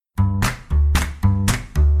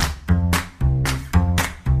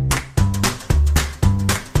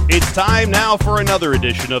It's time now for another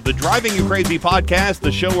edition of the Driving You Crazy podcast,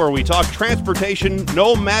 the show where we talk transportation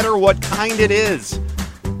no matter what kind it is.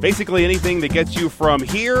 Basically anything that gets you from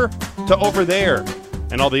here to over there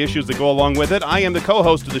and all the issues that go along with it. I am the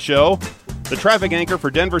co-host of the show, the traffic anchor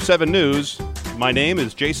for Denver 7 News. My name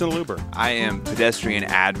is Jason Luber. I am pedestrian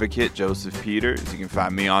advocate Joseph Peters. You can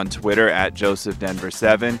find me on Twitter at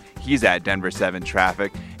JosephDenver7. He's at Denver7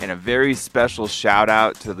 Traffic. And a very special shout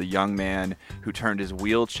out to the young man who turned his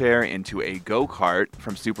wheelchair into a go-kart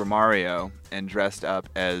from Super Mario and dressed up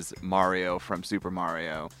as Mario from Super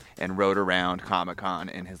Mario and rode around Comic-Con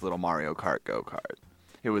in his little Mario Kart go-kart.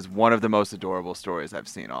 It was one of the most adorable stories I've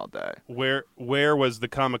seen all day. Where was the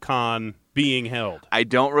Comic-Con being held? I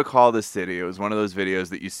don't recall the city. It was one of those videos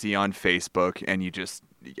that you see on Facebook and you just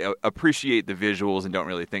appreciate the visuals and don't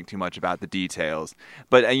really think too much about the details.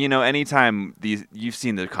 But, anytime you've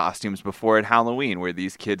seen the costumes before at Halloween where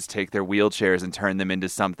these kids take their wheelchairs and turn them into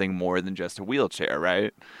something more than just a wheelchair,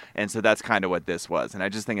 right? And so that's kind of what this was. And I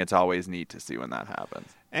just think it's always neat to see when that happens.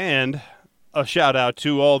 And a shout out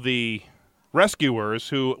to all the rescuers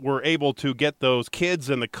who were able to get those kids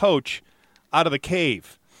and the coach out of the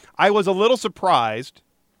cave. I was a little surprised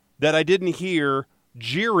that I didn't hear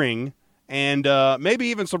jeering and maybe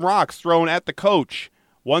even some rocks thrown at the coach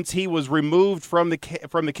once he was removed from the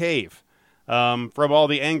cave, from all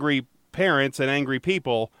the angry parents and angry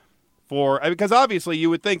people. Because obviously you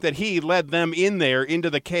would think that he led them in there into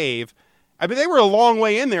the cave. I mean, they were a long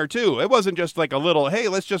way in there, too. It wasn't just like a little, hey,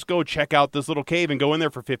 let's just go check out this little cave and go in there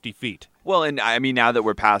for 50 feet. Well, and I mean, now that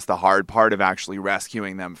we're past the hard part of actually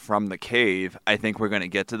rescuing them from the cave, I think we're going to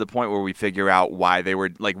get to the point where we figure out why they were,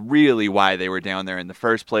 really why they were down there in the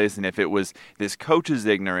first place, and if it was this coach's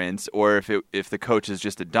ignorance or if the coach is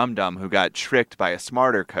just a dum-dum who got tricked by a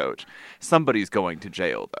smarter coach. Somebody's going to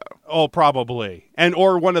jail, though. Oh, probably.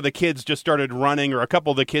 Or one of the kids just started running, or a couple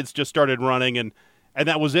of the kids just started running, and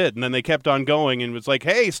that was it. And then they kept on going and was like,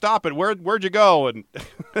 hey, stop it. Where'd you go? And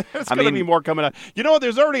there's going to be more coming out. You know what?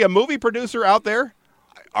 There's already a movie producer out there.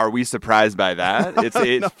 Are we surprised by that?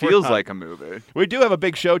 It No, feels like a movie. We do have a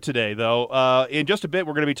big show today, though. In just a bit,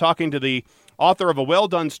 we're going to be talking to the author of a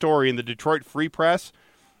well-done story in the Detroit Free Press.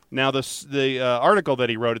 Now, the article that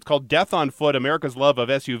he wrote, it's called Death on Foot, America's Love of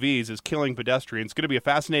SUVs is Killing Pedestrians. It's going to be a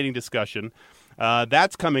fascinating discussion.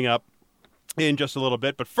 That's coming up in just a little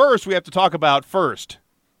bit. But first, we have to talk about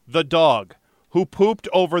the dog who pooped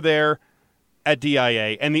over there at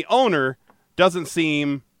DIA, and the owner doesn't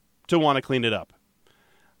seem to want to clean it up.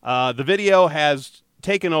 The video has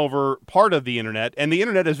taken over part of the internet, and the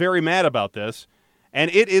internet is very mad about this,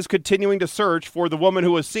 and it is continuing to search for the woman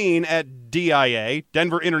who was seen at DIA,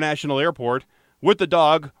 Denver International Airport, with the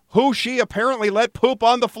dog, who she apparently let poop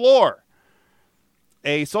on the floor.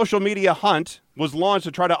 A social media hunt was launched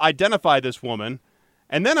to try to identify this woman,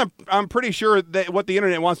 and then I'm pretty sure that what the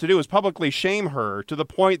internet wants to do is publicly shame her to the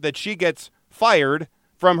point that she gets fired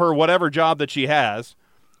from her whatever job that she has,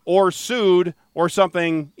 or sued, or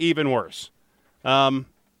something even worse.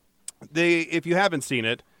 If you haven't seen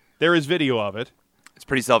it, there is video of it. It's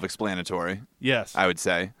pretty self-explanatory. Yes. I would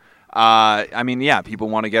say. People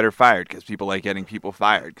want to get her fired because people like getting people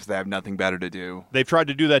fired because they have nothing better to do. They've tried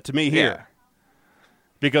to do that to me here. Yeah.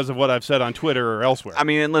 Because of what I've said on Twitter or elsewhere. I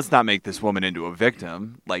mean, and let's not make this woman into a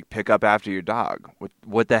victim. Like, pick up after your dog.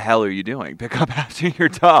 What the hell are you doing? Pick up after your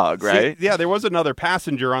dog, right? See, yeah, there was another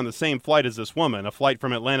passenger on the same flight as this woman, a flight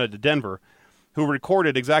from Atlanta to Denver, who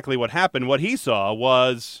recorded exactly what happened. What he saw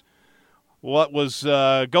was what was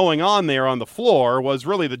going on there on the floor was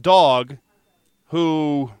really the dog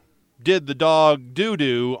who did the dog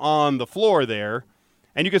doo-doo on the floor there.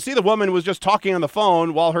 And you could see the woman was just talking on the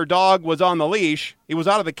phone while her dog was on the leash. It was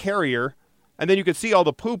out of the carrier. And then you could see all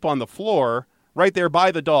the poop on the floor right there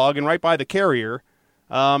by the dog and right by the carrier.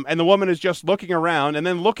 And the woman is just looking around and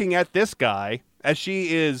then looking at this guy as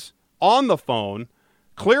she is on the phone.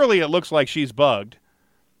 Clearly it looks like she's bugged.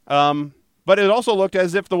 But it also looked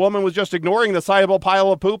as if the woman was just ignoring the sizable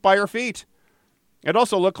pile of poop by her feet. It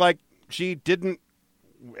also looked like she didn't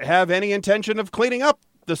have any intention of cleaning up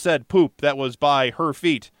the said poop that was by her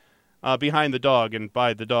feet behind the dog and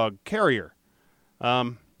by the dog carrier.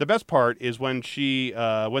 The best part is when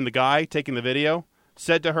the guy taking the video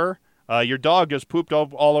said to her, your dog just pooped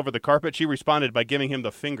all over the carpet. She responded by giving him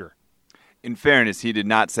the finger. In fairness, he did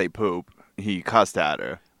not say poop. He cussed at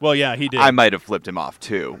her. Well, yeah, he did. I might have flipped him off,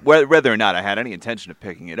 too. Whether or not I had any intention of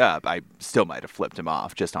picking it up, I still might have flipped him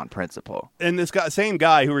off just on principle. And this same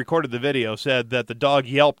guy who recorded the video said that the dog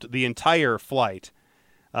yelped the entire flight.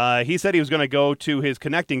 He said he was going to go to his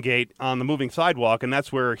connecting gate on the moving sidewalk, and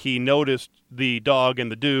that's where he noticed the dog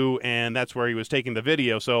and the dew, and that's where he was taking the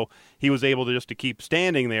video. So he was able to keep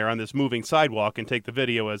standing there on this moving sidewalk and take the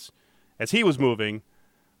video as he was moving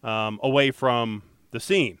away from the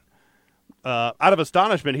scene. Out of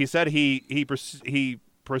astonishment, he said he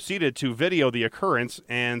proceeded to video the occurrence,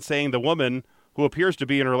 and saying the woman, who appears to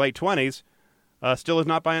be in her late 20s, still has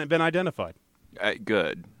not been identified.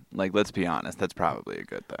 Good. Like, let's be honest, that's probably a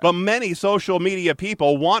good thing. But many social media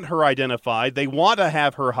people want her identified. They want to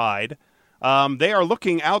have her hide. They are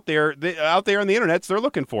looking out there on the internet. So they're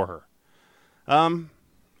looking for her, and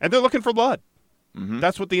they're looking for blood. Mm-hmm.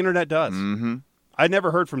 That's what the internet does. Mm-hmm. I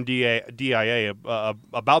never heard from DIA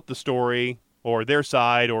about the story or their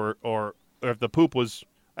side, or if the poop was.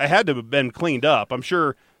 It had to have been cleaned up. I'm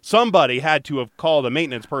sure somebody had to have called a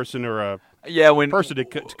maintenance person or a person to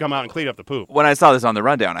come out and clean up the poop. When I saw this on the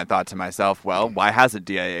rundown, I thought to myself, well, why hasn't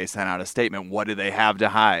DIA sent out a statement? What do they have to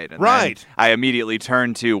hide? And right. Then I immediately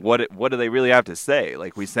turned to what do they really have to say?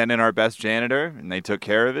 Like, we sent in our best janitor, and they took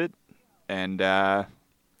care of it, and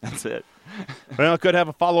that's it. Well, it could have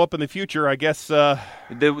a follow-up in the future, I guess.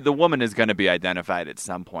 The woman is going to be identified at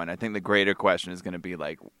some point. I think the greater question is going to be,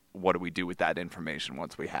 like, what do we do with that information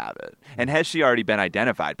once we have it? And has she already been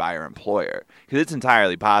identified by her employer? Because it's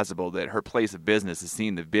entirely possible that her place of business has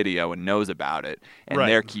seen the video and knows about it, and right.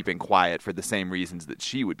 They're keeping quiet for the same reasons that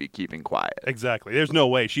she would be keeping quiet. Exactly. There's no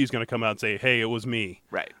way she's going to come out and say, hey, it was me.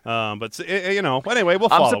 Right. But, anyway, we'll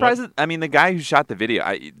follow. I'm surprised. The guy who shot the video,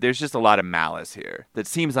 there's just a lot of malice here that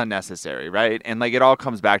seems unnecessary, right? And, like, it all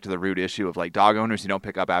comes back to the root issue of, like, dog owners who don't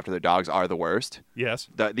pick up after their dogs are the worst. Yes.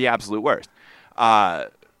 The absolute worst.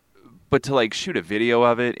 But to, like, shoot a video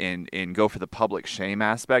of it and go for the public shame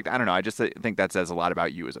aspect, I don't know. I just think that says a lot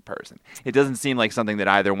about you as a person. It doesn't seem like something that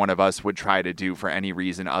either one of us would try to do for any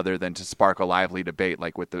reason other than to spark a lively debate,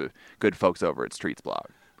 like with the good folks over at Streets Blog.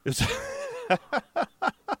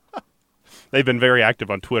 They've been very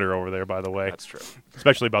active on Twitter over there, by the way. That's true.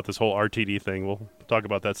 Especially about this whole RTD thing. We'll talk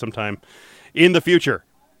about that sometime in the future.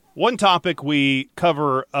 One topic we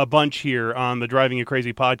cover a bunch here on the Driving You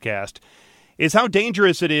Crazy podcast is how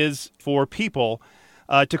dangerous it is for people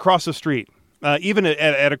to cross the street, even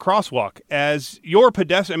at a crosswalk. As your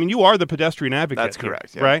pedestrian, you are the pedestrian advocate. That's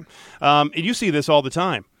correct, yeah. Right? And you see this all the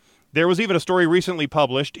time. There was even a story recently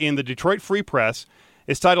published in the Detroit Free Press.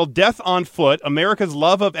 It's titled, Death on Foot, America's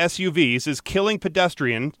Love of SUVs is Killing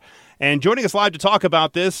Pedestrians. And joining us live to talk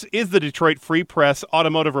about this is the Detroit Free Press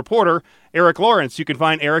automotive reporter, Eric Lawrence. You can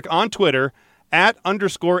find Eric on Twitter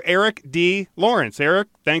 @_Eric D. Lawrence. Eric,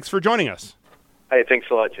 thanks for joining us. Hey, thanks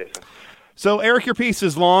a lot, Jason. So, Eric, your piece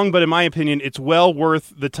is long, but in my opinion, it's well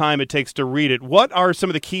worth the time it takes to read it. What are some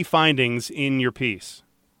of the key findings in your piece?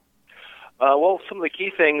 Well, some of the key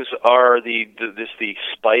things are the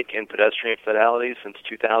spike in pedestrian fatalities since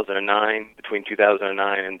 2009. Between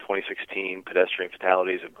 2009 and 2016, pedestrian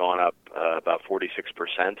fatalities have gone up about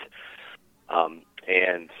 46%.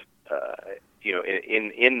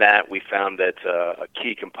 In that, we found that a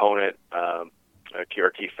key component, a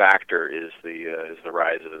key factor, is the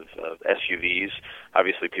rise of SUVs.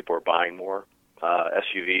 Obviously, people are buying more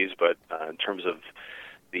SUVs, but in terms of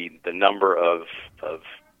the number of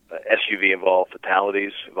SUV-involved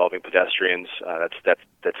fatalities involving pedestrians, that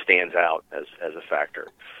stands out as a factor.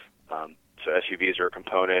 So SUVs are a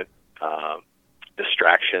component.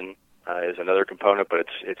 Distraction is another component, but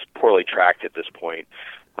it's poorly tracked at this point.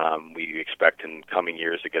 We expect in coming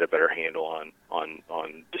years to get a better handle on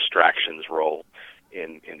distraction's role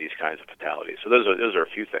in these kinds of fatalities. So those are a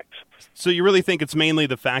few things. So you really think it's mainly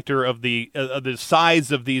the factor of the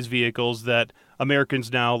size of these vehicles that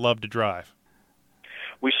Americans now love to drive?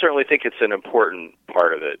 We certainly think it's an important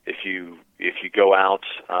part of it. If you go out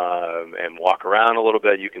and walk around a little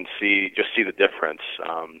bit, you can see the difference.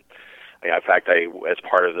 In fact, as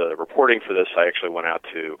part of the reporting for this, I actually went out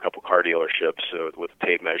to a couple car dealerships with a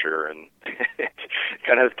tape measure and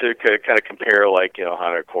kind of compare, like,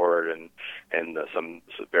 Honda Accord and some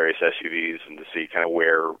various SUVs, and to see kind of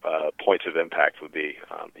where points of impact would be.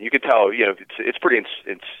 You can tell, it's pretty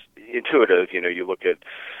intuitive. You look at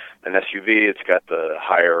an SUV, it's got the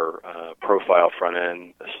higher profile front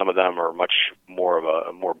end. Some of them are much more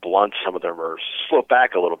blunt. Some of them are sloped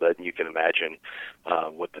back a little bit, and you can imagine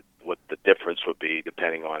what the difference would be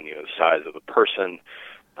depending on the size of the person,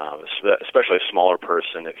 especially a smaller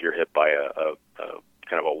person. If you're hit by a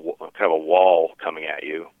kind of a wall coming at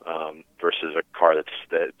you versus a car that's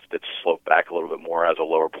sloped back a little bit more, has a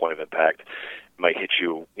lower point of impact, it might hit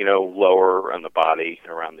you lower on the body,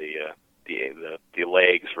 around the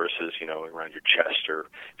legs versus around your chest, or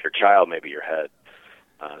if you're a child, maybe your head.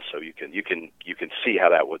 So you can see how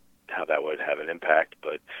that would have an impact.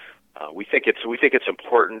 But we think it's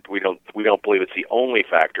important. We don't believe it's the only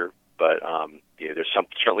factor, but there's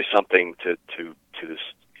certainly something to this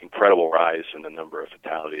incredible rise in the number of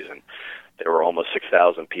fatalities, and there were almost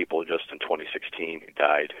 6,000 people just in 2016 who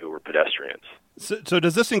died who were pedestrians. So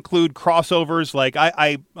does this include crossovers? Like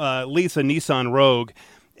I lease a Nissan Rogue,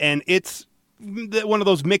 and it's one of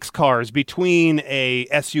those mixed cars between a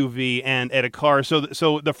SUV and a car. So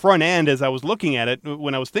the front end, as I was looking at it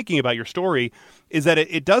when I was thinking about your story, is that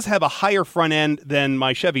it does have a higher front end than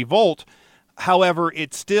my Chevy Volt. However,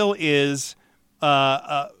 it still is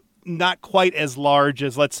not quite as large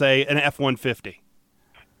as, let's say, an F-150.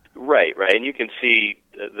 Right, and you can see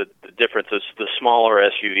the differences. The smaller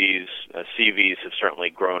SUVs, CVs, have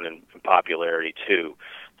certainly grown in popularity too.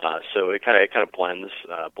 So it kind of blends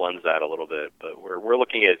that a little bit. But we're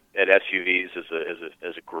looking at SUVs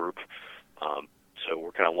as a group. So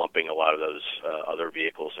we're kind of lumping a lot of those other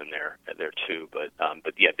vehicles in there too. But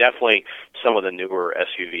yeah, definitely some of the newer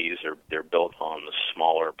SUVs they're built on the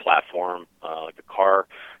smaller platform like a car.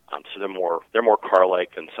 So they're more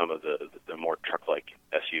car-like than some of the more truck-like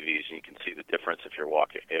SUVs, and you can see the difference if you're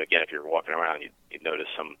walking. Again, if you're walking around, you notice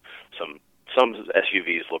some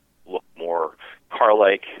SUVs look more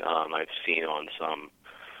car-like. I've seen on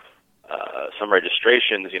some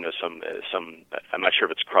registrations, some. I'm not sure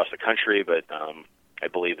if it's across the country, but I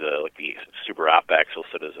believe the Subaru Outbacks will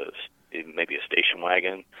sit as maybe a station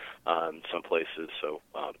wagon in some places. So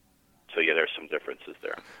yeah, there's some differences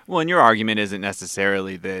there. Well, and your argument isn't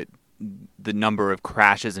necessarily that the number of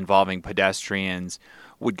crashes involving pedestrians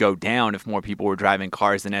would go down if more people were driving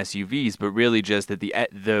cars than SUVs, but really just that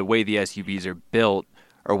the way the SUVs are built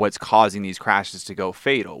are what's causing these crashes to go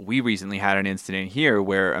fatal. We recently had an incident here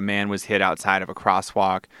where a man was hit outside of a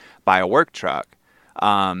crosswalk by a work truck,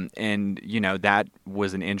 and that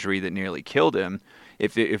was an injury that nearly killed him.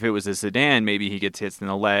 If it was a sedan, maybe he gets hit in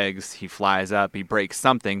the legs, he flies up, he breaks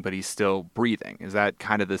something, but he's still breathing. Is that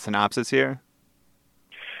kind of the synopsis here?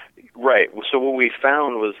 Right. So what we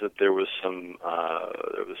found was that there was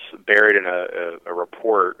it was buried in a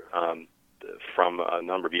report from a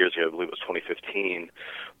number of years ago, I believe it was 2015,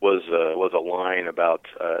 was a line about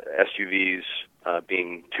SUVs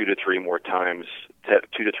being 2 to 3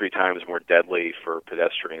 times more deadly for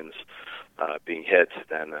pedestrians being hit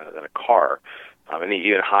than a car. And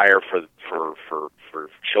even higher for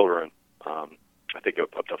children. I think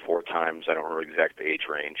up to 4 times. I don't remember the exact age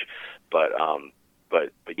range, but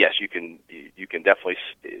yes, you can definitely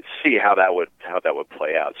see how that would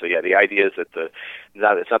play out. So yeah, the idea is that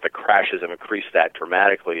it's not the crashes have increased that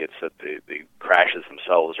dramatically. It's that the crashes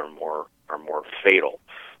themselves are more fatal,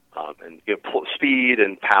 and speed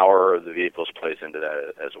and power of the vehicles plays into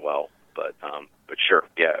that as well. But sure,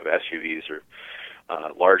 yeah, SUVs are.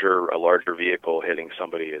 A larger vehicle hitting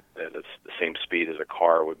somebody at the same speed as a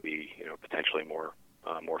car would be, potentially more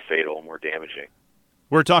fatal, more damaging.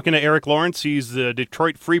 We're talking to Eric Lawrence. He's the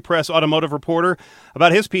Detroit Free Press automotive reporter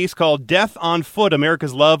about his piece called "Death on Foot: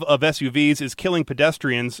 America's Love of SUVs is Killing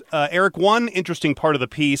Pedestrians." Eric, one interesting part of the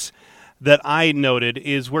piece that I noted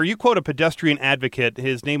is where you quote a pedestrian advocate.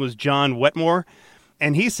 His name was John Wetmore,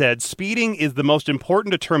 and he said, "Speeding is the most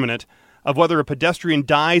important determinant of whether a pedestrian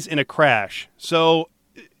dies in a crash." So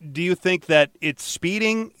do you think that it's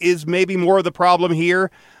speeding is maybe more of the problem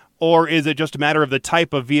here, or is it just a matter of the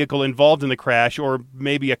type of vehicle involved in the crash, or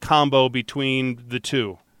maybe a combo between the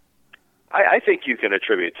two? I think you can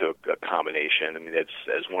attribute it to a combination. I mean, it's,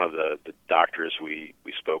 as one of the doctors we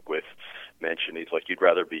spoke with mentioned, he's like, you'd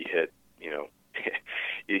rather be hit, he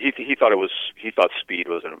thought speed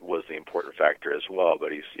was the important factor as well,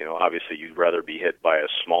 but he's, obviously you'd rather be hit by a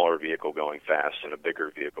smaller vehicle going fast than a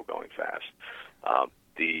bigger vehicle going fast.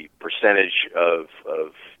 The percentage of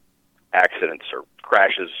accidents or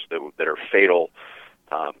crashes that are fatal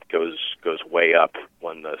goes way up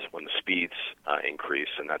when the speeds increase,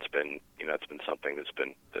 and that's been something that's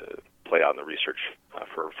been played out in the research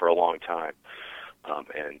for a long time.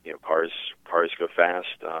 And cars go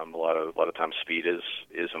fast. A lot of times speed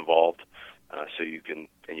is involved. So you can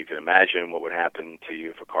imagine what would happen to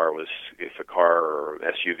you if a car or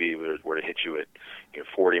SUV were to hit you at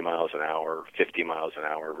 40 miles an hour, 50 miles an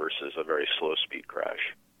hour versus a very slow speed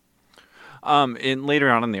crash. And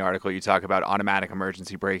later on in the article, you talk about automatic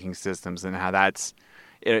emergency braking systems and how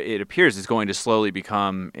it appears is going to slowly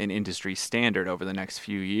become an industry standard over the next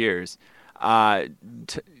few years.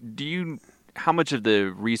 How much of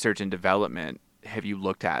the research and development have you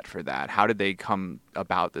looked at for that? How did they come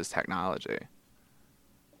about this technology?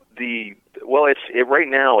 Right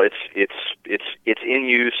now it's in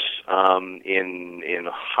use in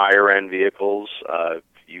higher end vehicles.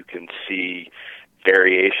 You can see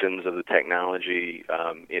variations of the technology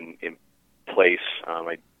in place.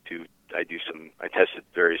 I tested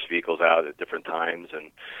various vehicles out at different times,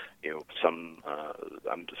 and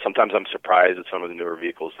sometimes I'm surprised at some of the newer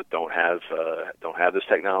vehicles that don't have this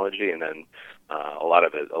technology, and then a lot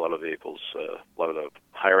of vehicles, a lot of the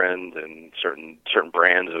higher end and certain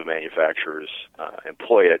brands of manufacturers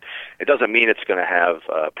employ it. It doesn't mean it's going to have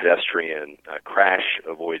pedestrian crash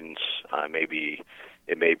avoidance.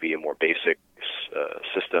 It may be a more basic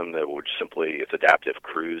system that would simply, it's adaptive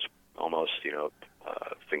cruise almost,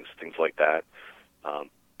 things like that.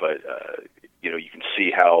 But you can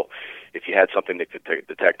see how if you had something that could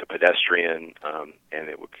detect a pedestrian and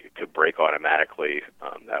it could brake automatically,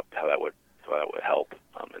 how that would help.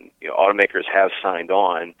 And automakers have signed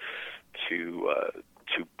on to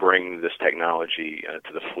bring this technology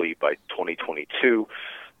to the fleet by 2022.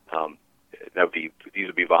 These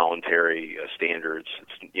would be voluntary standards.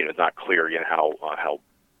 It's not clear yet how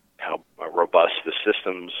robust the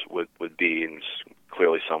systems would be, and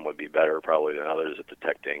clearly some would be better probably than others at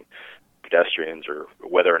detecting pedestrians, or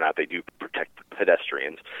whether or not they do protect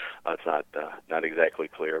pedestrians. It's not exactly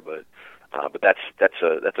clear, but that's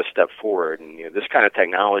a step forward. And this kind of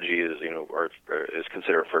technology is is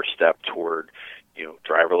considered a first step toward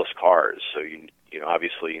driverless cars. So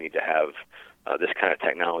obviously you need to have this kind of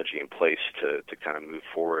technology in place to kind of move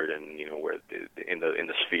forward, and where in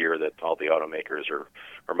the sphere that all the automakers or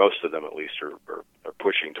most of them at least are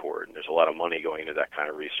pushing toward. And there's a lot of money going into that kind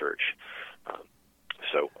of research.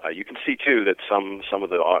 So you can see too that some of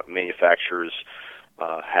the manufacturers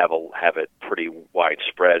have it pretty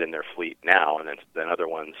widespread in their fleet now, and then other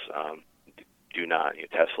ones do not.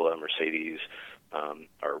 Tesla, Mercedes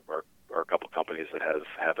are a couple companies that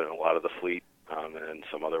have it in a lot of the fleet. And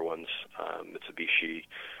some other ones, Mitsubishi,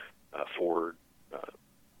 Ford,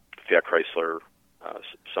 Fiat Chrysler,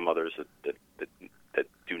 some others that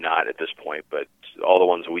do not at this point. But all the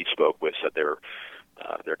ones we spoke with said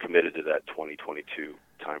they're committed to that 2022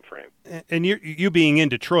 timeframe. And you being in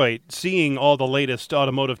Detroit, seeing all the latest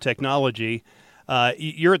automotive technology,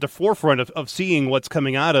 you're at the forefront of seeing what's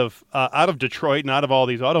coming out of Detroit and out of all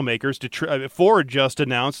these automakers. Ford just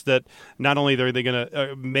announced that not only are they going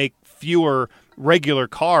to make fewer regular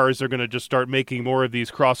cars, they're going to just start making more of these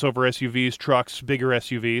crossover SUVs, trucks, bigger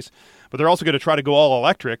SUVs, but they're also going to try to go all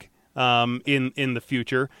electric in the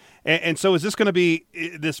future. And so is this going to be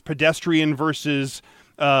this pedestrian versus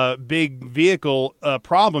big vehicle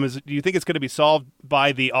problem? Do you think it's going to be solved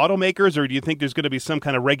by the automakers, or do you think there's going to be some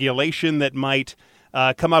kind of regulation that might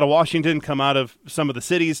come out of Washington, come out of some of the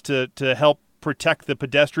cities to help protect the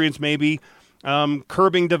pedestrians, maybe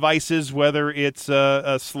curbing devices, whether it's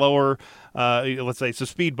a slower, let's say, so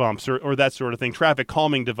speed bumps or that sort of thing, traffic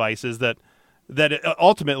calming devices that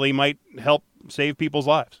ultimately might help save people's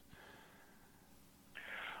lives?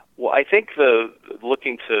 Well, I think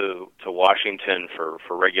looking to Washington for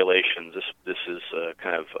regulations, this is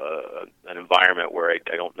kind of an environment where I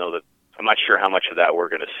don't know that, I'm not sure how much of that we're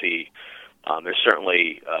going to see. There's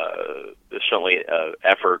certainly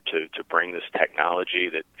effort to bring this technology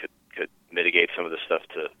that could mitigate some of the stuff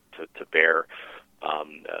to bear.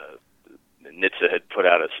 NHTSA had put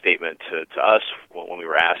out a statement to us when we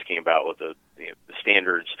were asking about what the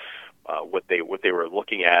standards, what they were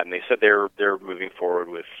looking at, and they said they're moving forward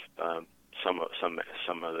with some of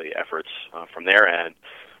the efforts from their end.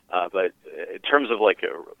 But in terms of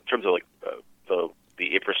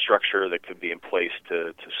the infrastructure that could be in place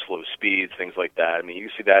to slow speeds, things like that. I mean, you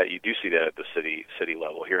do see that at the city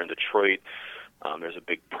level here in Detroit. There's a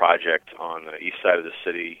big project on the east side of the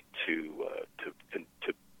city to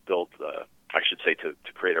build,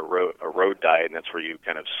 to create a road diet, and that's where you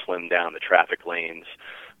kind of slim down the traffic lanes,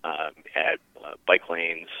 add bike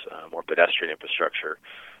lanes, more pedestrian infrastructure.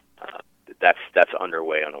 That's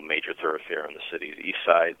underway on a major thoroughfare on the city's east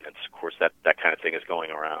side. And of course, that kind of thing is going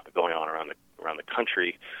on around the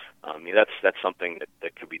country. That's something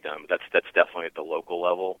that could be done. But that's definitely at the local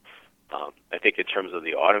level. I think in terms of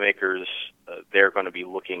the automakers, they're going to be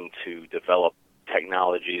looking to develop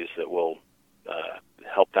technologies that will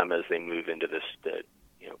help them as they move into this,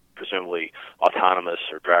 presumably autonomous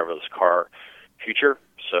or driverless car future.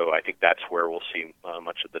 So I think that's where we'll see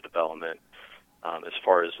much of the development. As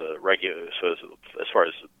far as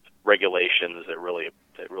regulations that really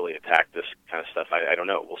attack this kind of stuff, I don't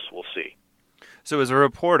know. We'll see. So as a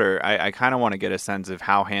reporter, I kind of want to get a sense of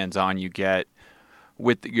how hands-on you got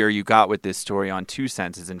with this story on two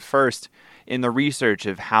senses. And first, in the research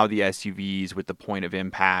of how the SUVs with the point of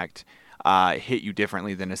impact hit you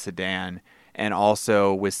differently than a sedan, and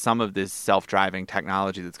also with some of this self-driving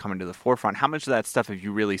technology that's coming to the forefront, how much of that stuff have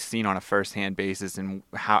you really seen on a first-hand basis, and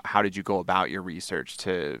how did you go about your research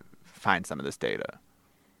to find some of this data?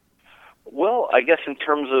 Well, I guess in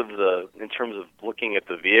terms of looking at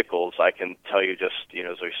the vehicles, I can tell you just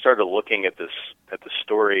as we started looking at the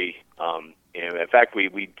story. In fact,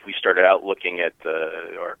 we started out looking at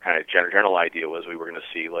our kind of general idea was we were going to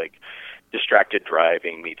see like distracted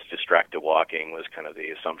driving meets distracted walking was kind of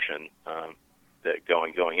the assumption that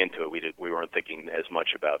going into it. We weren't thinking as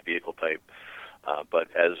much about vehicle type, but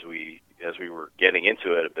as we were getting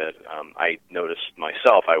into it a bit, I noticed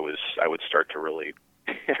myself I would start to really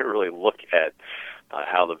look at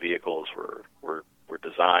how the vehicles were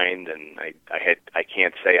designed, and I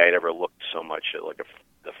can't say I'd ever looked so much at like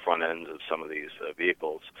the front ends of some of these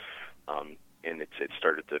vehicles, and it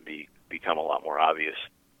started to become a lot more obvious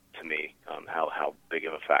to me how big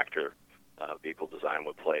of a factor vehicle design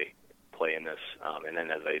would play in this. And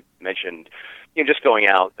then, as I mentioned, just going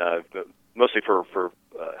out mostly for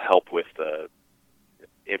help with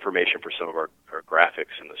information for some of our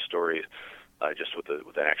graphics and the stories, just with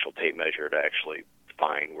an actual tape measure to actually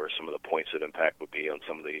find where some of the points of impact would be on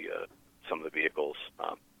some of the vehicles.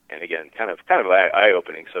 And again, kind of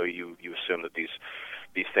eye-opening. So you assume that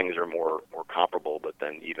these things are more comparable, but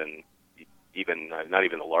then even not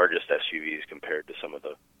even the largest SUVs compared to some of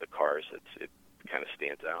the cars, it kind of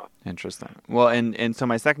stands out. Interesting. Well, and so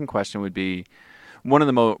my second question would be, one of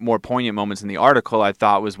the more poignant moments in the article, I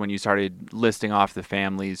thought, was when you started listing off the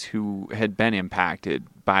families who had been impacted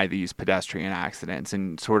by these pedestrian accidents,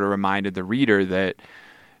 and sort of reminded the reader that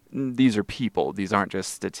these are people, these aren't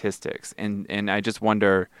just statistics. And I just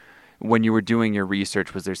wonder, when you were doing your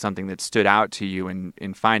research, was there something that stood out to you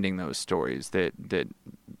in finding those stories that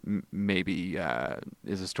maybe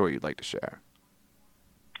is a story you'd like to share?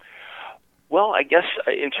 Well, I guess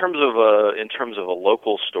in terms of a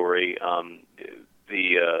local story,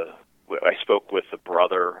 I spoke with the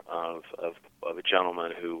brother of a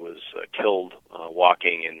gentleman who was killed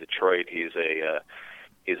walking in Detroit. He's a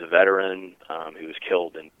veteran who was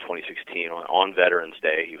killed in 2016 on Veterans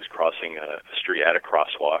Day. He was crossing a street at a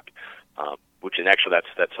crosswalk, which and actually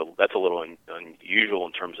that's a little unusual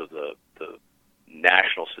in terms of the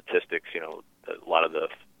national statistics. A lot of the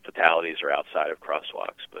fatalities are outside of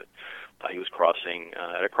crosswalks, but he was crossing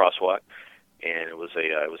at a crosswalk, and it was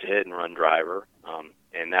a hit and run driver,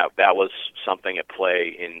 and that was something at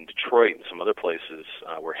play in Detroit and some other places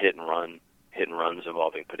where hit and runs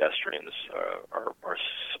involving pedestrians are a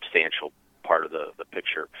substantial part of the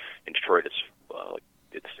picture. In Detroit, it's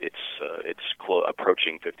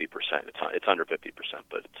approaching 50%. It's under 50%,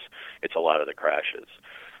 but it's a lot of the crashes.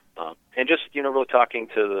 And just really talking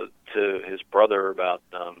to his brother about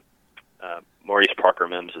Maurice Parker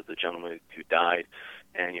Mims is the gentleman who died,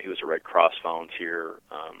 and he was a Red Cross volunteer.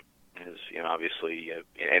 Obviously,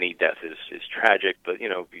 any death is tragic, but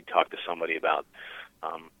if you talk to somebody about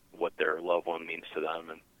what their loved one means to them,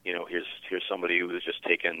 and here's somebody who was just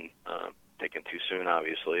taken too soon,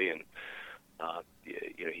 obviously, and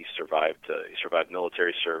he survived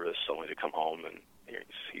military service only to come home, and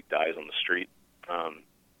he dies on the street,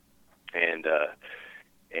 and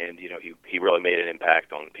he really made an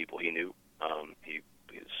impact on people he knew. He's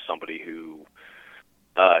somebody who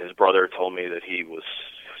his brother told me that he was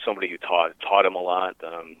somebody who taught him a lot.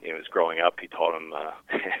 As growing up, he taught him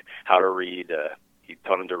how to read. He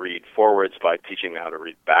taught him to read forwards by teaching him how to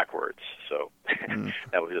read backwards. So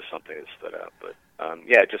that was just something that stood out. But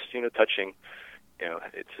just touching.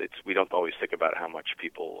 It's we don't always think about how much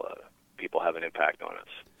people have an impact on us.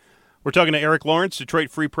 We're talking to Eric Lawrence, Detroit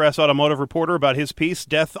Free Press automotive reporter, about his piece,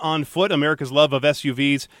 Death on Foot, America's Love of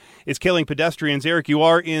SUVs is Killing Pedestrians. Eric, you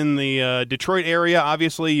are in the Detroit area.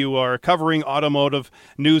 Obviously, you are covering automotive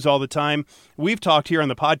news all the time. We've talked here on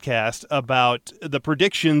the podcast about the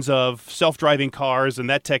predictions of self-driving cars and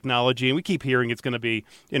that technology, and we keep hearing it's going to be,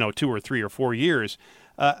 2 or 3 or 4 years.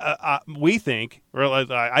 We think, or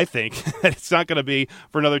I think, that it's not going to be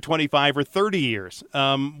for another 25 or 30 years.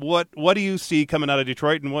 What do you see coming out of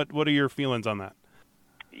Detroit, and what are your feelings on that?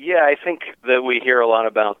 Yeah, I think that we hear a lot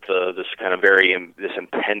about this kind of this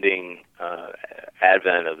impending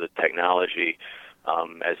advent of the technology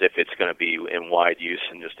as if it's going to be in wide use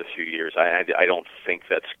in just a few years. I don't think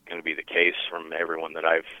that's going to be the case from everyone that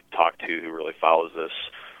I've talked to who really follows this.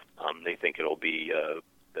 They think it'll be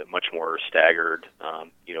much more staggered.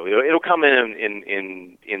 It'll come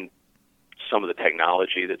in some of the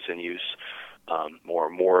technology that's in use.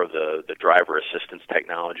 More of the driver assistance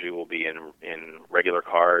technology will be in regular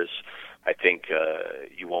cars. I think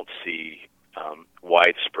you won't see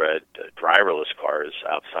widespread driverless cars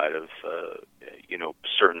outside of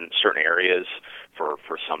certain areas for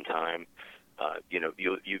some time.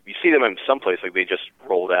 You see them in some place, like they just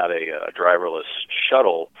rolled out a driverless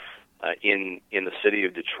shuttle in the city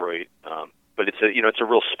of Detroit. But it's a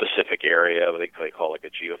real specific area. They call like a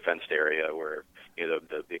geofenced area where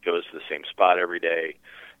it goes to the same spot every day,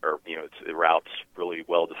 or the route's really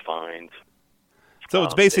well defined. So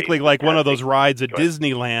it's basically like one of those rides at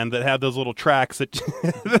Disneyland that have those little tracks that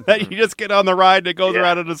that you just get on the ride and it goes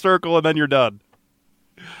around in a circle and then you're done.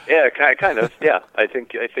 Yeah, kind of. Yeah, I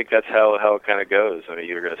think that's how it kind of goes. I mean,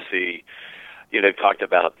 you're going to see. They've talked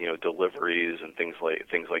about deliveries and things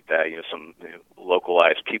like that. Some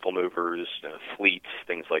localized people movers, fleets,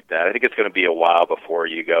 things like that. I think it's going to be a while before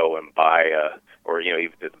you go and buy or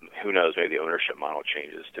who knows, maybe the ownership model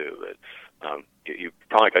changes too. But you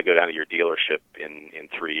probably got to go down to your dealership in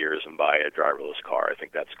 3 years and buy a driverless car. I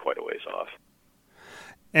think that's quite a ways off.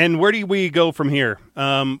 And where do we go from here?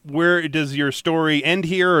 Where does your story end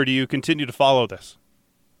here, or do you continue to follow this?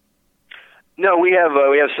 No, we have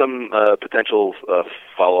some potential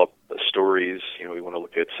follow-up stories. We want to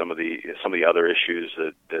look at some of the other issues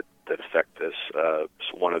that affect this. So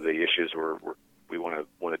one of the issues we want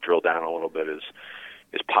to drill down a little bit is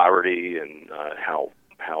poverty and how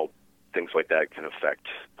things like that can affect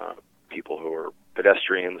people who are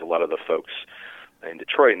pedestrians. A lot of the folks in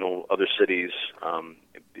Detroit and other cities,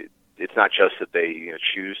 it's not just that they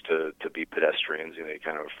choose to be pedestrians. They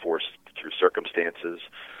kind of are forced through circumstances.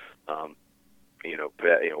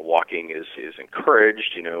 Walking is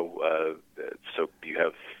encouraged. So you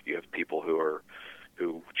have people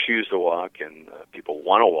who choose to walk, and people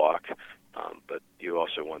want to walk, but you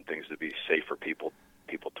also want things to be safe for people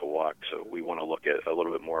to walk. So we want to look at a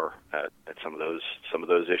little bit more at some of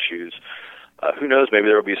those issues. Who knows? Maybe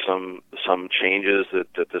there will be some changes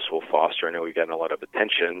that this will foster. I know we've gotten a lot of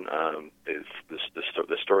attention.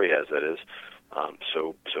 The story has, that is.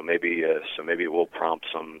 So maybe it will prompt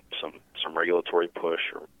some regulatory push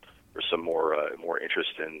or some more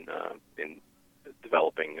interest in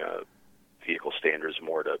developing vehicle standards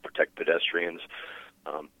more to protect pedestrians.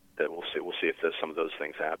 That we'll see if some of those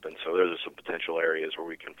things happen. So those are some potential areas where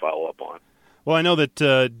we can follow up on. Well, I know that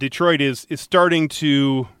Detroit is starting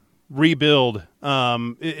to rebuild.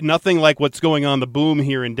 Nothing like what's going on, the boom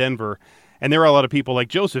here in Denver. And there are a lot of people like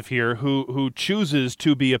Joseph here who chooses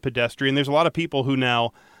to be a pedestrian. There's a lot of people who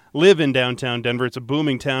now live in downtown Denver. It's a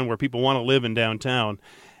booming town where people want to live in downtown.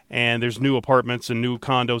 And there's new apartments and new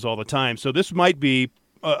condos all the time. So this might be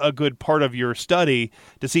a good part of your study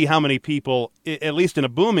to see how many people, at least in a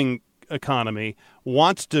booming economy,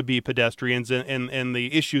 wants to be pedestrians and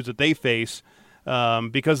the issues that they face.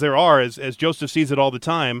 Because there are, as Joseph sees it all the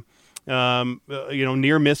time,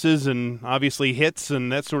 near misses and obviously hits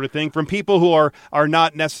and that sort of thing from people who are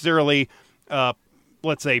not necessarily,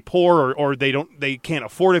 let's say, poor or they can't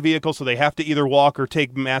afford a vehicle, so they have to either walk or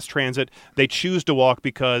take mass transit. They choose to walk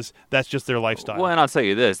because that's just their lifestyle. Well, and I'll tell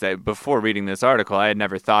you this, that before reading this article, I had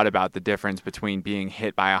never thought about the difference between being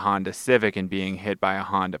hit by a Honda Civic and being hit by a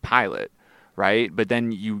Honda Pilot, right? But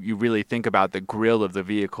then you really think about the grille of the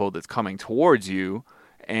vehicle that's coming towards you,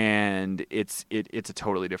 and it's a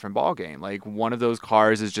totally different ballgame. Like, one of those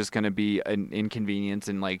cars is just going to be an inconvenience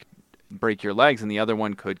and like break your legs, and the other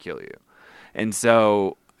one could kill you. And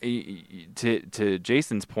so, to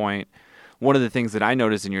Jason's point, one of the things that I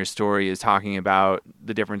noticed in your story is talking about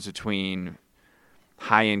the difference between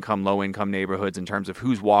high-income, low-income neighborhoods in terms of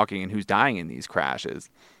who's walking and who's dying in these crashes.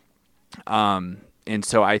 And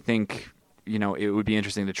so I think, it would be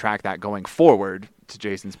interesting to track that going forward, to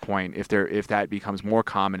Jason's point, if that becomes more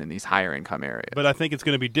common in these higher income areas. But I think it's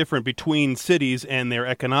going to be different between cities and their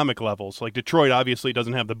economic levels. Like Detroit obviously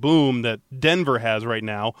doesn't have the boom that Denver has right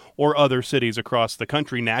now, or other cities across the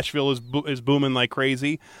country. Nashville is booming like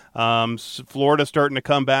crazy. Florida's starting to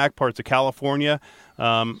come back, parts of California.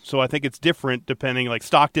 So I think it's different depending, like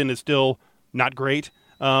Stockton is still not great.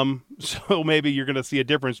 So maybe you're going to see a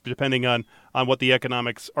difference depending on what the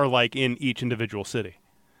economics are like in each individual city.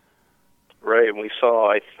 Right, and we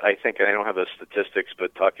saw. I think, I don't have the statistics,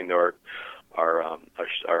 but talking to our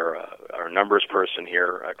numbers person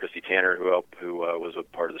here, Christy Tanner, who was a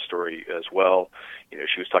part of the story as well.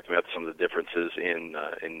 She was talking about some of the differences in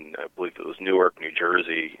I believe it was Newark, New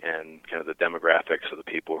Jersey, and kind of the demographics of the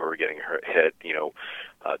people who were getting hit.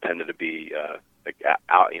 Tended to be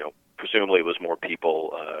out. Presumably it was more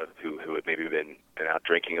people who had maybe been out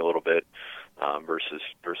drinking a little bit, versus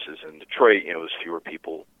in Detroit, it was fewer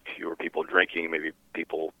people drinking, maybe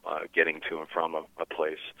people getting to and from a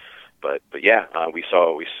place. But yeah, we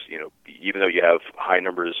saw even though you have high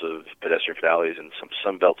numbers of pedestrian fatalities in some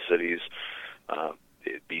Sunbelt cities,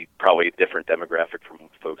 it'd be probably a different demographic from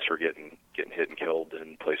folks who are getting hit and killed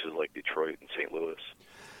in places like Detroit and St. Louis.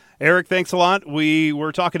 Eric, thanks a lot. We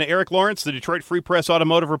were talking to Eric Lawrence, the Detroit Free Press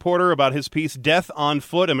automotive reporter, about his piece, Death on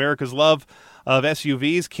Foot, America's Love of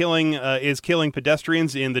SUVs is killing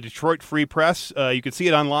pedestrians in the Detroit Free Press. You can see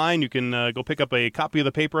it online. You can go pick up a copy of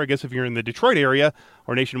the paper. I guess if you're in the Detroit area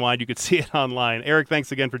or nationwide, you could see it online. Eric,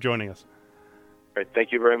 thanks again for joining us. All right,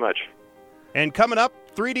 thank you very much. And coming up,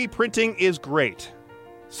 3D printing is great.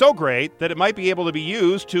 So great that it might be able to be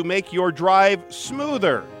used to make your drive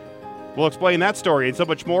smoother. We'll explain that story and so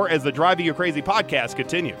much more as the Driving You Crazy podcast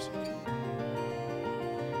continues.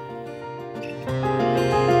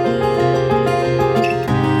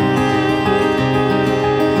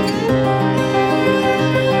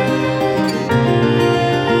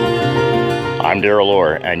 I'm Daryl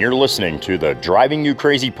Orr, and you're listening to the Driving You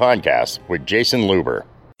Crazy podcast with Jason Luber.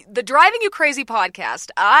 The Driving You Crazy podcast,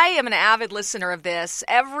 I am an avid listener of this.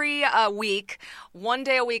 Every week, one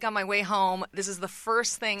day a week on my way home, this is the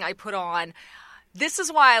first thing I put on. This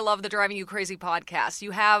is why I love the Driving You Crazy podcast.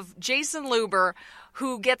 You have Jason Luber,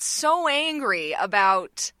 who gets so angry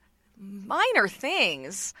about minor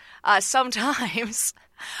things sometimes.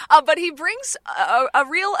 But he brings a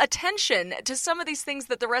real attention to some of these things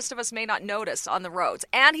that the rest of us may not notice on the roads.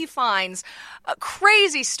 And he finds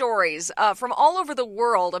crazy stories from all over the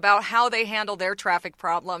world about how they handle their traffic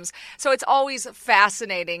problems. So it's always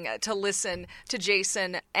fascinating to listen to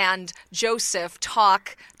Jason and Joseph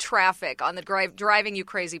talk traffic on the Driving You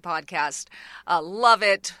Crazy podcast. Love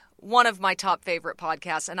it. One of my top favorite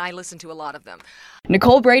podcasts, and I listen to a lot of them.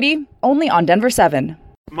 Nicole Brady, only on Denver 7.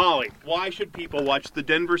 Molly, why should people watch the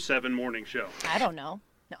Denver 7 morning show? I don't know.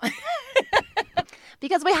 No.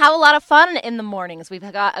 Because we have a lot of fun in the mornings. We've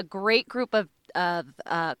got a great group of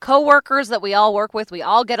co-workers that we all work with. We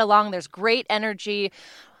all get along. There's great energy.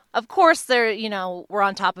 Of course, we're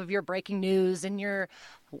on top of your breaking news and your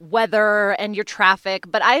weather and your traffic,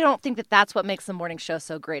 but I don't think that that's what makes the morning show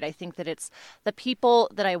so great. I think that it's the people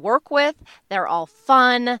that I work with. They're all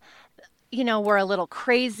fun. We're a little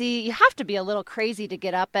crazy. You have to be a little crazy to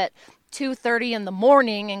get up at 2:30 in the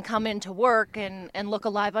morning and come into work and look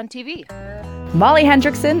alive on TV. Molly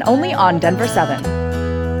Hendrickson, only on Denver 7.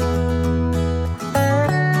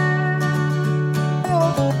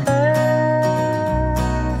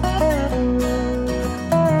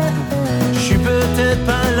 Je suis peut-être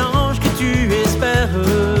pas l'ange que tu espères,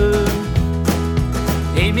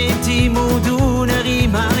 et mes petits mots doux ne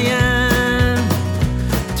riment à rien.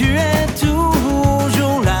 Tu es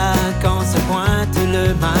toujours là quand se pointe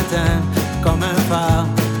le matin, comme un phare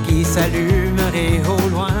qui s'allumerait au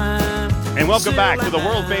loin. And welcome back to the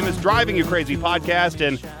world-famous Driving You Crazy podcast.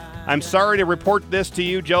 And I'm sorry to report this to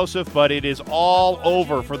you, Joseph, but it is all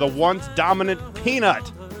over for the once dominant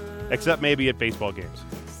Peanut, except maybe at baseball games.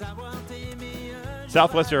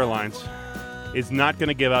 Southwest Airlines is not going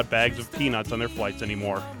to give out bags of peanuts on their flights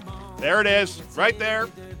anymore. There it is, right there.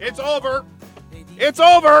 It's over. It's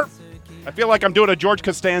over. I feel like I'm doing a George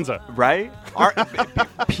Costanza. Right?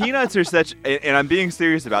 Peanuts are such, and I'm being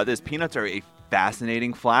serious about this, peanuts are a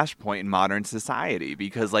fascinating flashpoint in modern society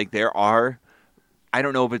because, there are, I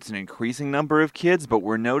don't know if it's an increasing number of kids, but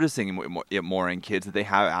we're noticing it more in kids that they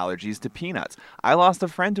have allergies to peanuts. I lost a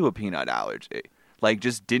friend to a peanut allergy.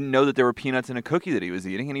 Just didn't know that there were peanuts in a cookie that he was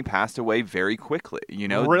eating, and he passed away very quickly.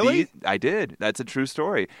 Really? I did. That's a true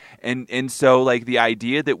story. And so, the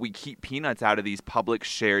idea that we keep peanuts out of these public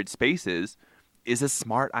shared spaces is a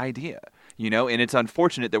smart idea, and it's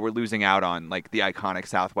unfortunate that we're losing out on, the iconic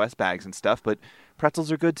Southwest bags and stuff, but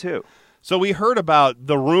pretzels are good, too. So we heard about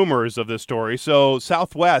the rumors of this story. So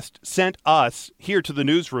Southwest sent us here to the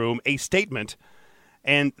newsroom a statement.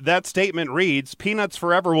 And that statement reads, Peanuts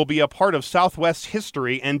Forever will be a part of Southwest's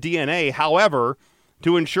history and DNA. However,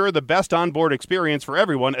 to ensure the best onboard experience for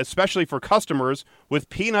everyone, especially for customers with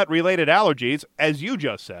peanut-related allergies, as you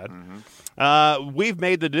just said, we've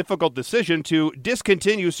made the difficult decision to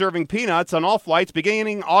discontinue serving peanuts on all flights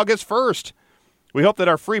beginning August 1st. We hope that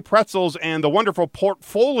our free pretzels and the wonderful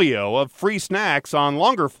portfolio of free snacks on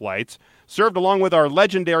longer flights, served along with our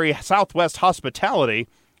legendary Southwest hospitality,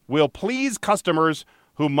 will please customers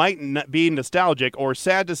who might be nostalgic or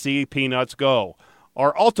sad to see peanuts go.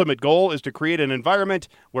 Our ultimate goal is to create an environment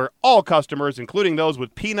where all customers, including those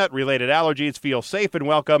with peanut-related allergies, feel safe and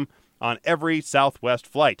welcome on every Southwest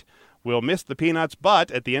flight. We'll miss the peanuts,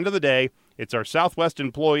 but at the end of the day, it's our Southwest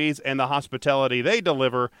employees and the hospitality they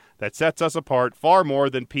deliver that sets us apart far more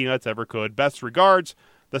than peanuts ever could. Best regards,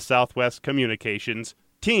 the Southwest Communications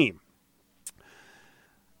team.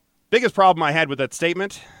 Biggest problem I had with that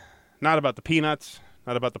statement, not about the peanuts,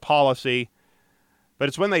 not about the policy. but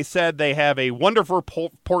it's when they said they have a wonderful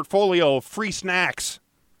portfolio of free snacks.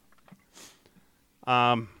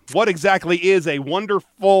 What exactly is a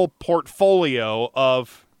wonderful portfolio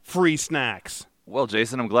of free snacks? Well,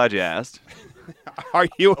 Jason, I'm glad you asked. Are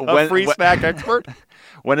you a free snack expert?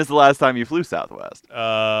 When is the last time you flew Southwest?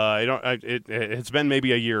 It's been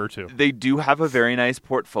maybe a year or two. They do have a very nice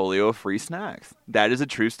portfolio of free snacks. That is a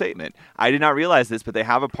true statement. I did not realize this, but they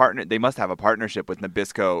have a partner. They must have a partnership with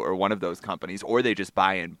Nabisco or one of those companies, or they just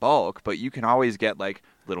buy in bulk. But you can always get like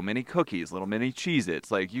little mini cookies, little mini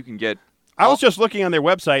Cheez-Its. Like you can get. I was just looking on their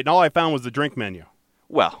website, and all I found was the drink menu.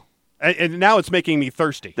 Well. And now it's making me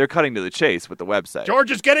thirsty. They're cutting to the chase with the website. George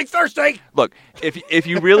is getting thirsty. Look, if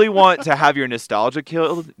you really want to have your nostalgia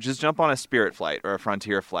killed, just jump on a Spirit flight or a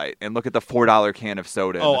Frontier flight and look at the $4 can of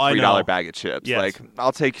soda and the $3 bag of chips. Yes. Like,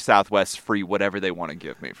 I'll take Southwest free, whatever they want to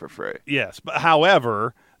give me for free. Yes, but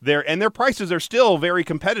however, their prices are still very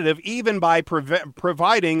competitive, even by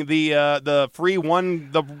providing the free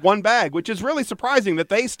one bag, which is really surprising that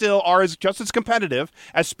they still are just as competitive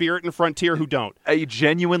as Spirit and Frontier, who don't. A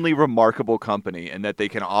genuinely remarkable company in that they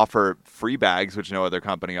can offer free bags, which no other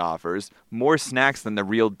company offers, more snacks than the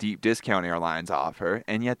real deep discount airlines offer,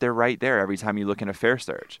 and yet they're right there every time you look in a fare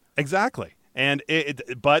search. Exactly. And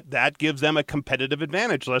but that gives them a competitive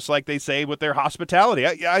advantage, just like they say with their hospitality.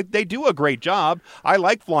 They do a great job. I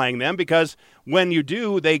like flying them because when you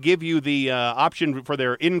do, they give you the option for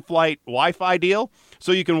their in-flight Wi-Fi deal,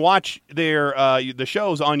 so you can watch the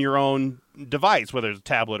shows on your own device, whether it's a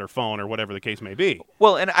tablet or phone or whatever the case may be.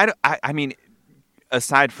 Well, and I mean,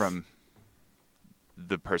 aside from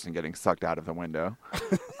the person getting sucked out of the window,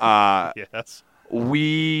 yes.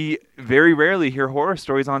 We very rarely hear horror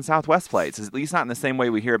stories on Southwest flights, at least not in the same way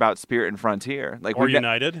we hear about Spirit and Frontier. Like or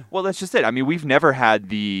United. Well, that's just it. I mean, we've never had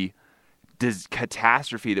the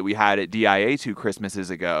catastrophe that we had at DIA 2 Christmases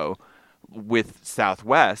ago with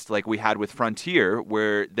Southwest, like we had with Frontier,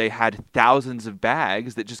 where they had thousands of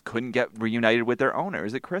bags that just couldn't get reunited with their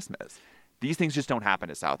owners at Christmas. These things just don't happen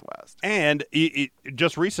at Southwest. And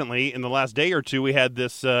just recently, in the last day or two, we had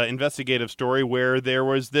this investigative story where there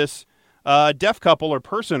was this deaf couple or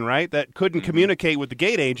person, right, that couldn't communicate with the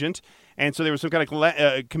gate agent, and so there was some kind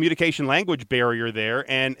of communication language barrier there,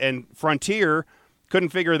 and Frontier couldn't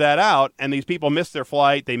figure that out, and these people missed their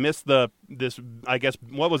flight. They missed this, I guess,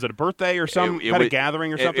 what was it, a birthday or some kind of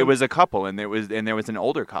gathering or something? It was a couple, and there was an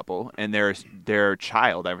older couple, and their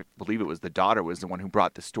child, I believe it was the daughter, was the one who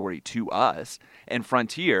brought the story to us. And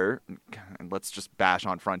Frontier, and let's just bash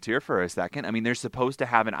on Frontier for a second. I mean, they're supposed to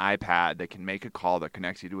have an iPad that can make a call that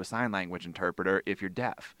connects you to a sign language interpreter if you're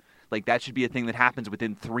deaf. Like, that should be a thing that happens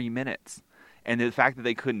within 3 minutes. And the fact that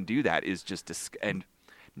they couldn't do that is just and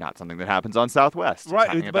not something that happens on Southwest.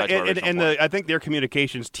 Right, but I think their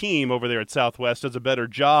communications team over there at Southwest does a better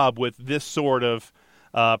job with this sort of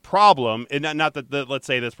problem. And not that let's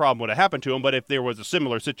say this problem would have happened to them, but if there was a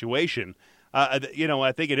similar situation, I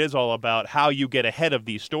think it is all about how you get ahead of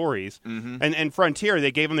these stories. Mm-hmm. And Frontier,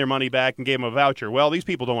 they gave them their money back and gave them a voucher. Well, these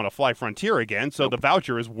people don't want to fly Frontier again, so the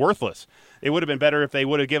voucher is worthless. It would have been better if they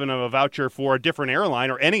would have given them a voucher for a different airline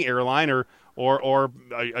or any airline or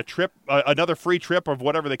a trip, another free trip of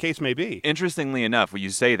whatever the case may be. Interestingly enough, when you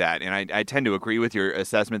say that, and I tend to agree with your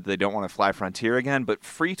assessment that they don't want to fly Frontier again, but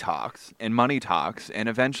free talks and money talks, and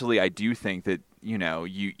eventually I do think that,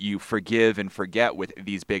 you forgive and forget with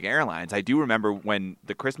these big airlines. I do remember when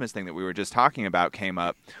the Christmas thing that we were just talking about came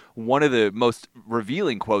up, one of the most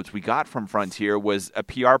revealing quotes we got from Frontier was a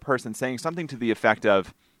PR person saying something to the effect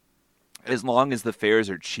of, as long as the fares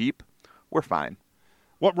are cheap, we're fine.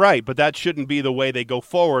 Well, right, but that shouldn't be the way they go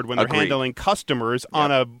forward when they're handling customers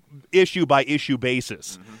on a issue-by-issue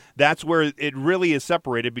basis. Mm-hmm. That's where it really is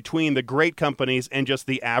separated between the great companies and just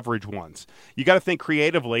the average ones. You got to think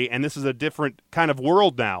creatively, and this is a different kind of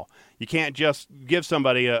world now. You can't just give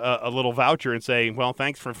somebody a little voucher and say, well,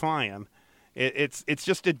 thanks for flying. It's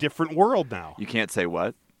just a different world now. You can't say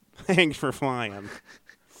what? Thanks for flying.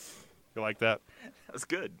 You like that?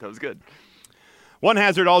 That was good. One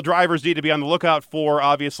hazard all drivers need to be on the lookout for,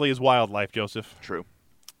 obviously, is wildlife, Joseph. True.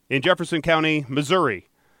 In Jefferson County, Missouri,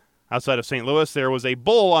 outside of St. Louis, there was a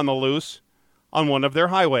bull on the loose on one of their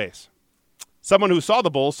highways. Someone who saw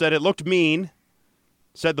the bull said it looked mean,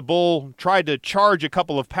 said the bull tried to charge a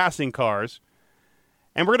couple of passing cars.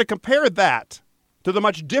 And we're going to compare that to the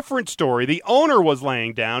much different story the owner was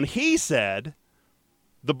laying down. He said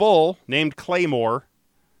the bull, named Claymore,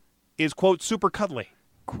 is, quote, super cuddly.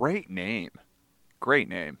 Great name. Great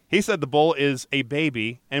name. He said the bull is a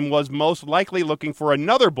baby and was most likely looking for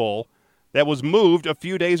another bull that was moved a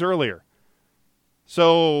few days earlier.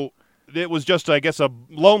 So it was just, I guess, a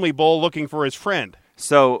lonely bull looking for his friend.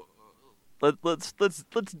 So let's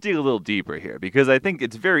dig a little deeper here, because I think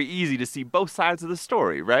it's very easy to see both sides of the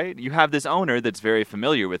story, right? You have this owner that's very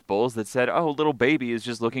familiar with bulls that said, "Oh, little baby is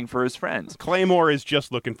just looking for his friends." Claymore is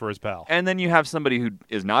just looking for his pal. And then you have somebody who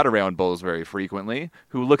is not around bulls very frequently,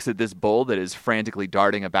 who looks at this bull that is frantically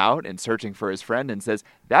darting about and searching for his friend and says,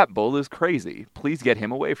 "That bull is crazy. Please get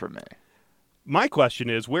him away from me." My question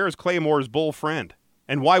is, where is Claymore's bull friend?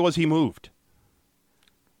 And why was he moved?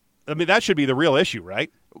 I mean, that should be the real issue,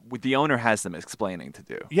 right? The owner has some explaining to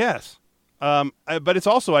do. Yes. But it's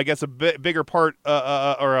also, I guess, a bigger part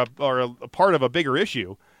or a part of a bigger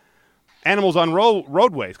issue. Animals on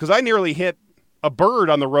roadways. Because I nearly hit a bird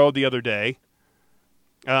on the road the other day.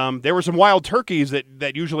 There were some wild turkeys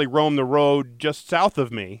that usually roam the road just south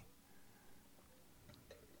of me.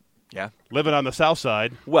 Yeah. Living on the south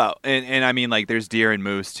side. Well, and I mean, like, there's deer and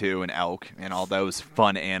moose, too, and elk, and all those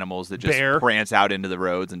fun animals that just Bear. prance out into the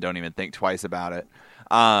roads and don't even think twice about it.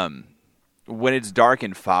 When it's dark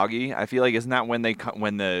and foggy, I feel like, isn't that when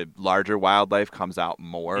when the larger wildlife comes out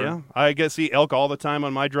more? Yeah, I get see elk all the time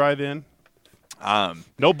on my drive-in.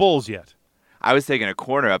 No bulls yet. I was taking a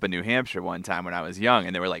corner up in New Hampshire one time when I was young,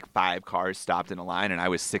 and there were like 5 cars stopped in a line, and I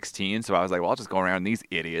was 16, so I was like, well, I'll just go around these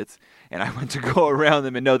idiots. And I went to go around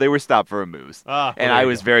them, and no, they were stopped for a moose. And I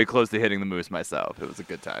was very close to hitting the moose myself. It was a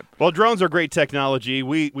good time. Well, drones are great technology.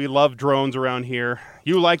 We love drones around here.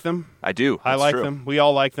 You like them? I do. I like them. We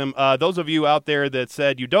all like them. Those of you out there that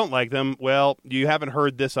said you don't like them, well, you haven't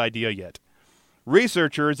heard this idea yet.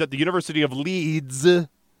 Researchers at the University of Leeds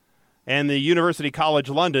and the University College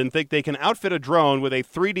London think they can outfit a drone with a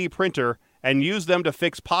 3D printer and use them to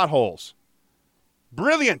fix potholes.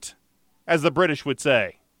 Brilliant, as the British would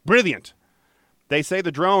say. Brilliant. They say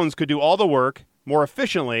the drones could do all the work more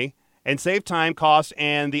efficiently and save time, cost,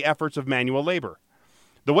 and the efforts of manual labor.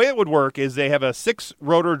 The way it would work is they have a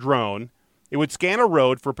 6-rotor drone. It would scan a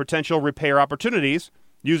road for potential repair opportunities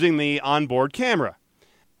using the onboard camera.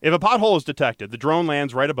 If a pothole is detected, the drone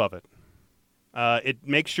lands right above it. It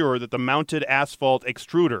makes sure that the mounted asphalt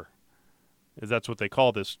extruder, as that's what they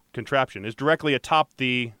call this contraption, is directly atop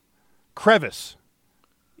the crevice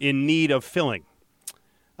in need of filling.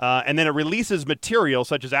 And then it releases material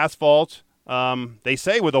such as asphalt, they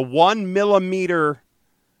say with a 1 millimeter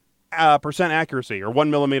percent accuracy, or 1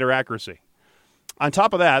 millimeter accuracy. On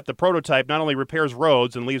top of that, the prototype not only repairs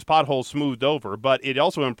roads and leaves potholes smoothed over, but it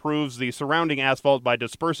also improves the surrounding asphalt by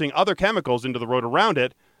dispersing other chemicals into the road around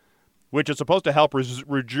it, which is supposed to help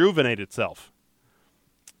rejuvenate itself.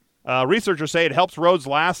 Researchers say it helps roads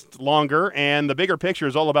last longer, and the bigger picture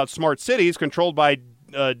is all about smart cities controlled by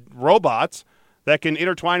robots that can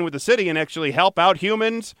intertwine with the city and actually help out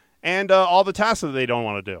humans and all the tasks that they don't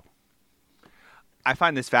want to do. I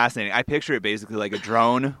find this fascinating. I picture it basically like a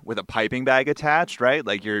drone with a piping bag attached, right?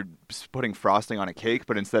 Like you're putting frosting on a cake,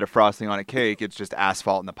 but instead of frosting on a cake, it's just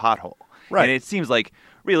asphalt in the pothole. Right. And it seems like,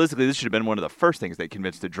 realistically, this should have been one of the first things they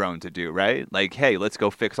convinced the drone to do, right? Like, hey, let's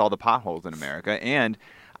go fix all the potholes in America. And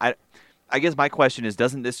I guess my question is,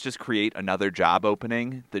 doesn't this just create another job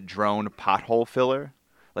opening, the drone pothole filler?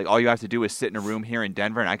 Like, all you have to do is sit in a room here in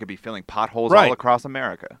Denver, and I could be filling potholes all across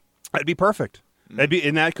America. That'd be perfect.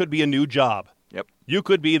 And that could be a new job. Yep. You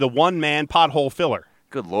could be the one-man pothole filler.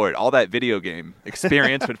 Good Lord. All that video game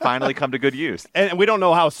experience would finally come to good use. And we don't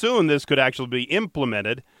know how soon this could actually be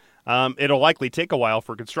implemented. It'll likely take a while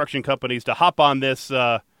for construction companies to hop on this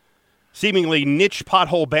seemingly niche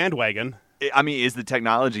pothole bandwagon. I mean, is the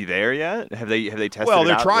technology there yet? Have they tested it out? Well,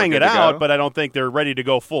 they're trying it out, but I don't think they're ready to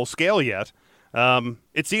go full scale yet.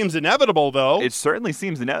 It seems inevitable, though. It certainly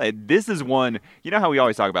seems inevitable. This is one, you know how we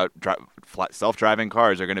always talk about self-driving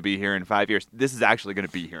cars are going to be here in 5 years? This is actually going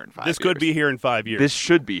to be here in 5 years. This could be here in 5 years. This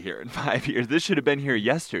should be here in 5 years. This should have been here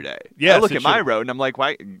yesterday. Yes, I look at my road, and I'm like,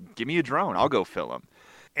 why? Give me a drone. I'll go fill them.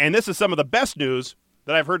 And this is some of the best news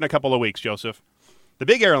that I've heard in a couple of weeks, Joseph. The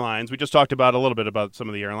big airlines, we just talked about a little bit about some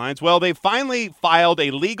of the airlines. Well, they finally filed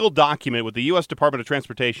a legal document with the U.S. Department of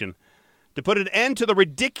Transportation to put an end to the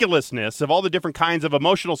ridiculousness of all the different kinds of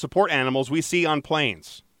emotional support animals we see on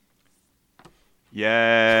planes.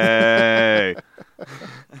 Yay!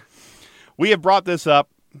 We have brought this up.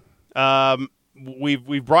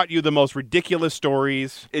 We've brought you the most ridiculous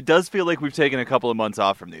stories. It does feel like we've taken a couple of months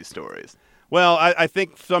off from these stories. Well, I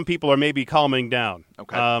think some people are maybe calming down.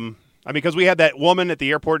 Okay. Because we had that woman at the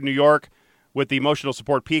airport in New York with the emotional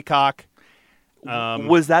support peacock.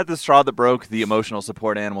 Was that the straw that broke the emotional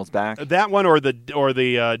support animal's back? That one, or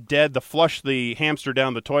the flush the hamster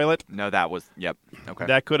down the toilet? No, that was, yep. Okay.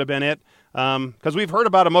 That could have been it. Because we've heard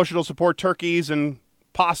about emotional support turkeys and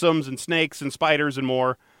possums and snakes and spiders and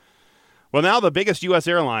more. Well, now the biggest U.S.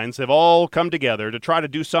 airlines have all come together to try to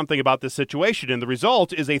do something about this situation, and the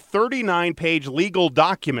result is a 39-page legal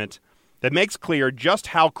document that makes clear just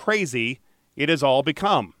how crazy it has all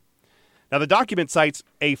become. Now, the document cites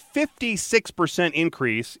a 56%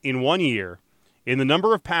 increase in 1 year in the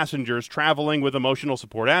number of passengers traveling with emotional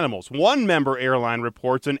support animals. One member airline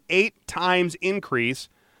reports an 8 times increase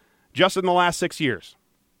just in the last 6 years.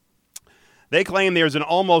 They claim there's an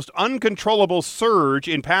almost uncontrollable surge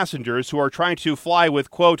in passengers who are trying to fly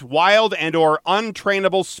with, quote, wild and or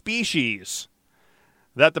untrainable species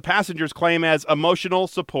that the passengers claim as emotional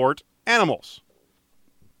support animals.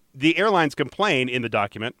 The airlines complain in the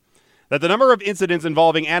document that the number of incidents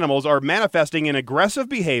involving animals are manifesting in aggressive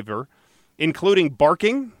behavior, including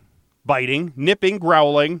barking, biting, nipping,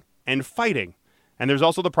 growling, and fighting. And there's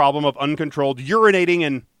also the problem of uncontrolled urinating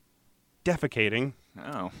and defecating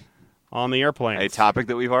on the airplanes. A topic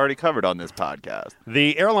that we've already covered on this podcast.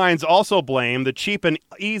 The airlines also blame the cheap and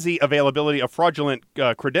easy availability of fraudulent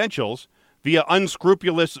credentials via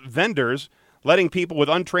unscrupulous vendors, letting people with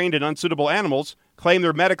untrained and unsuitable animals claim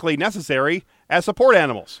they're medically necessary as support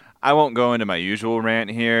animals. I won't go into my usual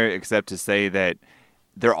rant here, except to say that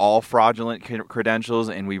they're all fraudulent credentials,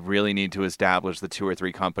 and we really need to establish the 2 or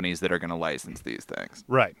 3 companies that are going to license these things.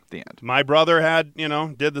 Right. The end. My brother had,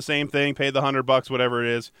 did the same thing, paid the $100, whatever it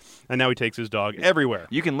is, and now he takes his dog everywhere.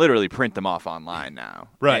 You can literally print them off online now.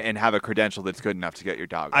 Right. And have a credential that's good enough to get your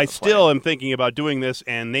dog on I the still plane. am thinking about doing this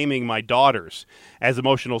and naming my daughters as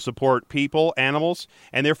emotional support animals,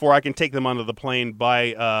 and therefore I can take them onto the plane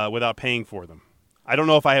without paying for them. I don't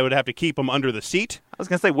know if I would have to keep them under the seat. I was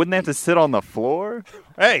going to say, wouldn't they have to sit on the floor?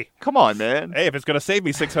 Hey. Come on, man. Hey, if it's going to save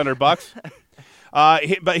me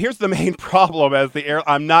 $600. But here's the main problem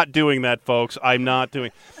I'm not doing that, folks. I'm not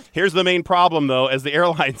doing. Here's the main problem, though, as the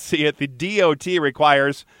airlines see it. The DOT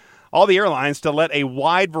requires all the airlines to let a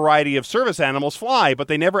wide variety of service animals fly, but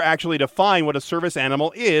they never actually define what a service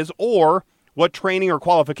animal is or what training or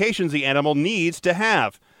qualifications the animal needs to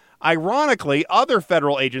have. Ironically, other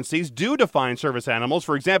federal agencies do define service animals.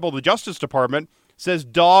 For example, the Justice Department says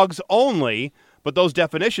dogs only, but those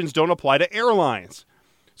definitions don't apply to airlines.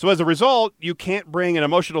 So as a result, you can't bring an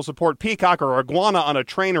emotional support peacock or iguana on a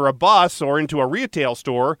train or a bus or into a retail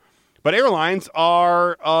store, but airlines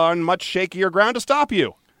are on much shakier ground to stop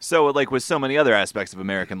you. So, like with so many other aspects of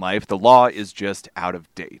American life, the law is just out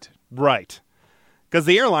of date. Right. Because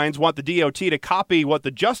the airlines want the DOT to copy what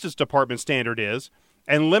the Justice Department standard is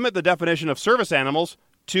and limit the definition of service animals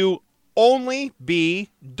to only be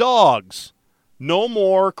dogs. No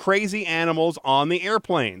more crazy animals on the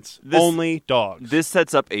airplanes. Only dogs. This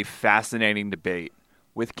sets up a fascinating debate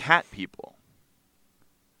with cat people.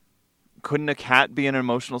 Couldn't a cat be an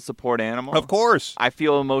emotional support animal? Of course. I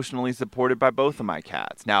feel emotionally supported by both of my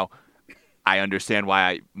cats. Now, I understand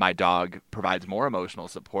why my dog provides more emotional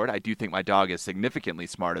support. I do think my dog is significantly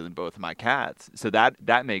smarter than both of my cats. So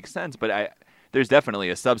that makes sense. But there's definitely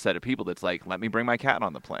a subset of people that's like, let me bring my cat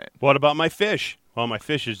on the plane. What about my fish? Well, my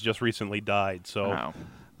fish has just recently died, so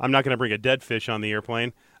I'm not going to bring a dead fish on the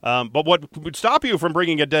airplane. But what would stop you from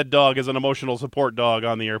bringing a dead dog as an emotional support dog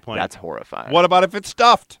on the airplane? That's horrifying. What about if it's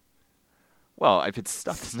stuffed? Well, if it's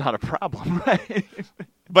stuffed, it's not a problem, right?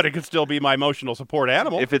 But it could still be my emotional support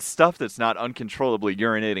animal. If it's stuff that's not uncontrollably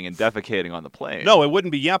urinating and defecating on the plane. No, it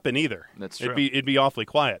wouldn't be yapping either. That's true. It'd be awfully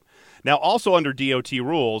quiet. Now, also under DOT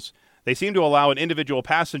rules, they seem to allow an individual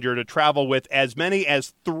passenger to travel with as many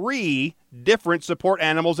as 3 different support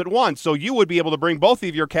animals at once. So you would be able to bring both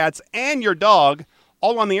of your cats and your dog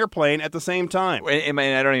all on the airplane at the same time. And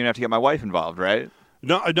I don't even have to get my wife involved, right?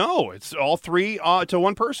 No, it's all 3 to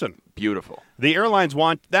one person. Beautiful. The airlines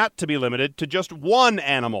want that to be limited to just 1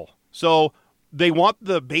 animal. So they want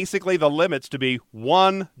basically the limits to be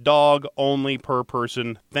 1 dog only per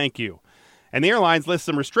person. Thank you. And the airlines list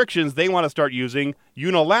some restrictions they want to start using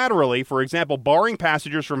unilaterally, for example, barring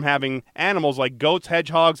passengers from having animals like goats,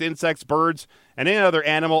 hedgehogs, insects, birds, and any other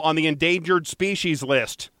animal on the endangered species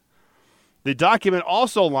list. The document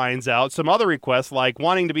also lines out some other requests, like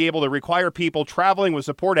wanting to be able to require people traveling with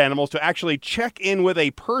support animals to actually check in with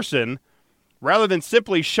a person rather than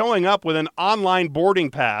simply showing up with an online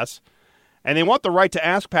boarding pass. And they want the right to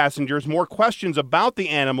ask passengers more questions about the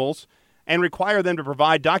animals and require them to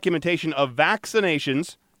provide documentation of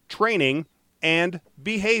vaccinations, training, and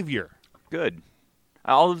behavior. Good.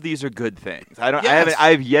 All of these are good things. I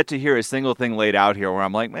have yet to hear a single thing laid out here where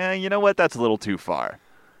I'm like, man, you know what? That's a little too far.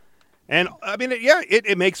 And, I mean,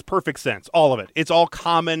 it makes perfect sense, all of it. It's all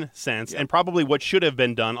common sense and probably what should have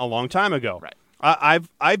been done a long time ago. Right.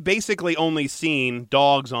 I've basically only seen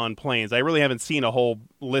dogs on planes. I really haven't seen a whole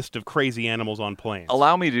list of crazy animals on planes.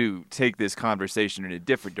 Allow me to take this conversation in a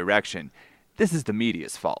different direction. This is the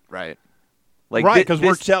media's fault, right? Like, right, because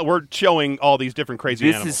we're showing all these different crazy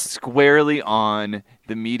animals. This is squarely on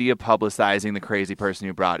the media publicizing the crazy person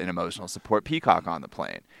who brought an emotional support peacock on the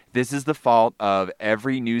plane. This is the fault of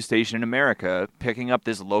every news station in America picking up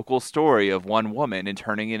this local story of one woman and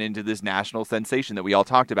turning it into this national sensation that we all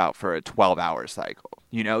talked about for a 12-hour cycle.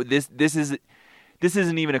 You know, this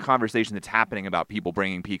isn't even a conversation that's happening about people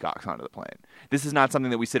bringing peacocks onto the plane. This is not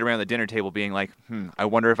something that we sit around the dinner table being like, I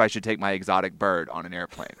wonder if I should take my exotic bird on an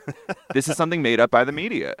airplane. This is something made up by the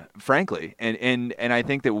media, frankly. And I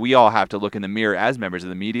think that we all have to look in the mirror as members of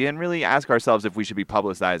the media and really ask ourselves if we should be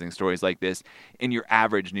publicizing stories like this in your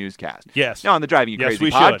average newscast. Yes. Now, on the Driving You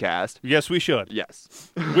Crazy podcast. Yes, we should.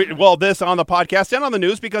 Yes. This on the podcast and on the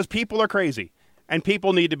news because people are crazy. And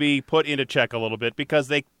people need to be put into check a little bit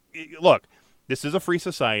because look, this is a free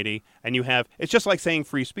society, and it's just like saying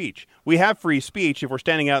free speech. We have free speech if we're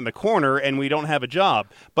standing out in the corner and we don't have a job.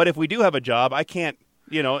 But if we do have a job, I can't,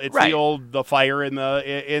 it's right. the fire in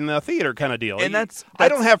the theater kind of deal. And I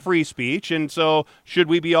don't have free speech, and so should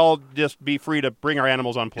we be all just be free to bring our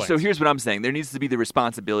animals on planes? So here's what I'm saying. There needs to be the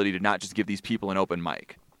responsibility to not just give these people an open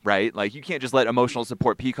mic. Right? Like, you can't just let emotional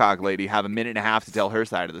support peacock lady have a minute and a half to tell her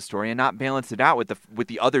side of the story and not balance it out with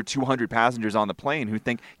the other 200 passengers on the plane who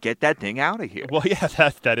think, get that thing out of here. Well, yeah,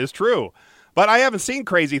 that is true. But I haven't seen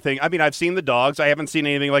crazy things. I mean, I've seen the dogs. I haven't seen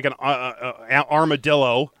anything like an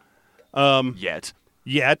armadillo. Yet.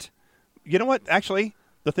 You know what? Actually,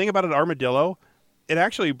 the thing about an armadillo, it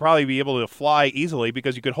actually probably be able to fly easily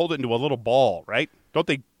because you could hold it into a little ball, right? Don't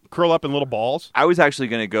they curl up in little balls? I was actually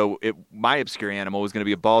going to go, my obscure animal was going to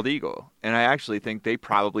be a bald eagle. And I actually think they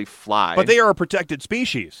probably fly. But they are a protected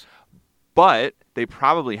species. But there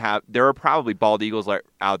are probably bald eagles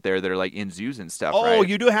out there that are like in zoos and stuff, right? Oh,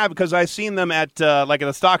 you do have, because I've seen them at like at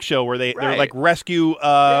a stock show where they're like rescue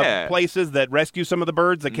places that rescue some of the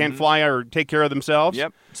birds that can't fly or take care of themselves.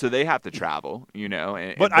 Yep. So they have to travel,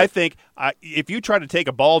 But I think if you try to take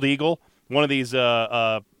a bald eagle, one of these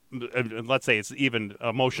let's say it's even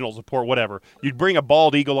emotional support, whatever. You'd bring a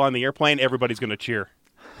bald eagle on the airplane, everybody's going to cheer.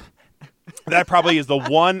 That probably is the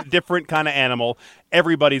one different kind of animal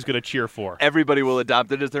everybody's going to cheer for. Everybody will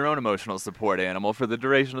adopt it as their own emotional support animal for the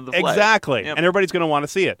duration of the flight. Exactly, yep. And everybody's going to want to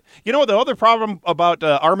see it. You know what the other problem about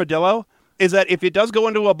armadillo is that if it does go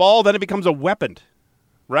into a ball, then it becomes a weapon,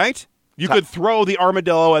 right? You could throw the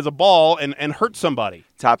armadillo as a ball and hurt somebody.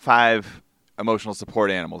 Top 5 emotional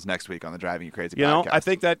support animals next week on the Driving You Crazy podcast.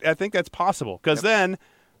 I think that's possible because then,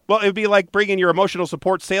 it'd be like bringing your emotional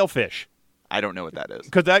support sailfish. I don't know what that is.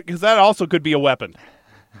 Because that also could be a weapon.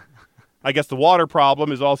 I guess the water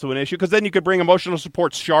problem is also an issue because then you could bring emotional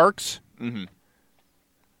support sharks. Mm-hmm.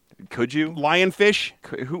 Could you? Lionfish.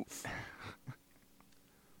 Who?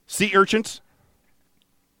 Sea urchins.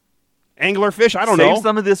 Anglerfish. I don't know. Save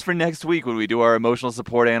some of this for next week when we do our emotional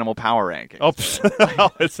support animal power rankings.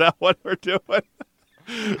 Oh, is that what we're doing?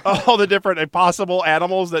 All the different possible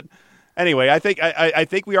animals that. Anyway, I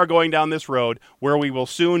think we are going down this road where we will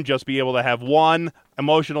soon just be able to have one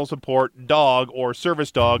emotional support dog or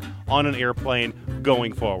service dog on an airplane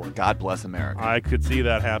going forward. God bless America. I could see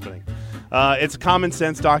that happening. It's a common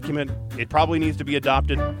sense document. It probably needs to be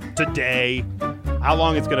adopted today. How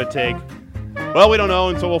long it's going to take? Well, we don't know,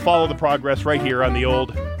 and so we'll follow the progress right here on the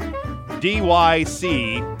old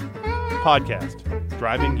DYC podcast,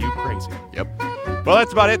 Driving You Crazy. Yep. Well,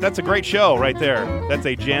 that's about it. That's a great show right there. That's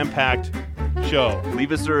a jam-packed show.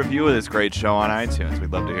 Leave us a review of this great show on iTunes.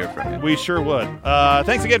 We'd love to hear from you. We sure would.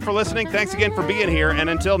 Thanks again for listening. Thanks again for being here. And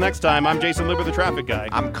until next time, I'm Jason Luber, the traffic guy.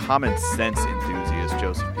 I'm common sense enthusiast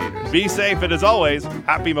Joseph Peters. Be safe, and as always,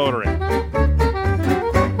 happy motoring.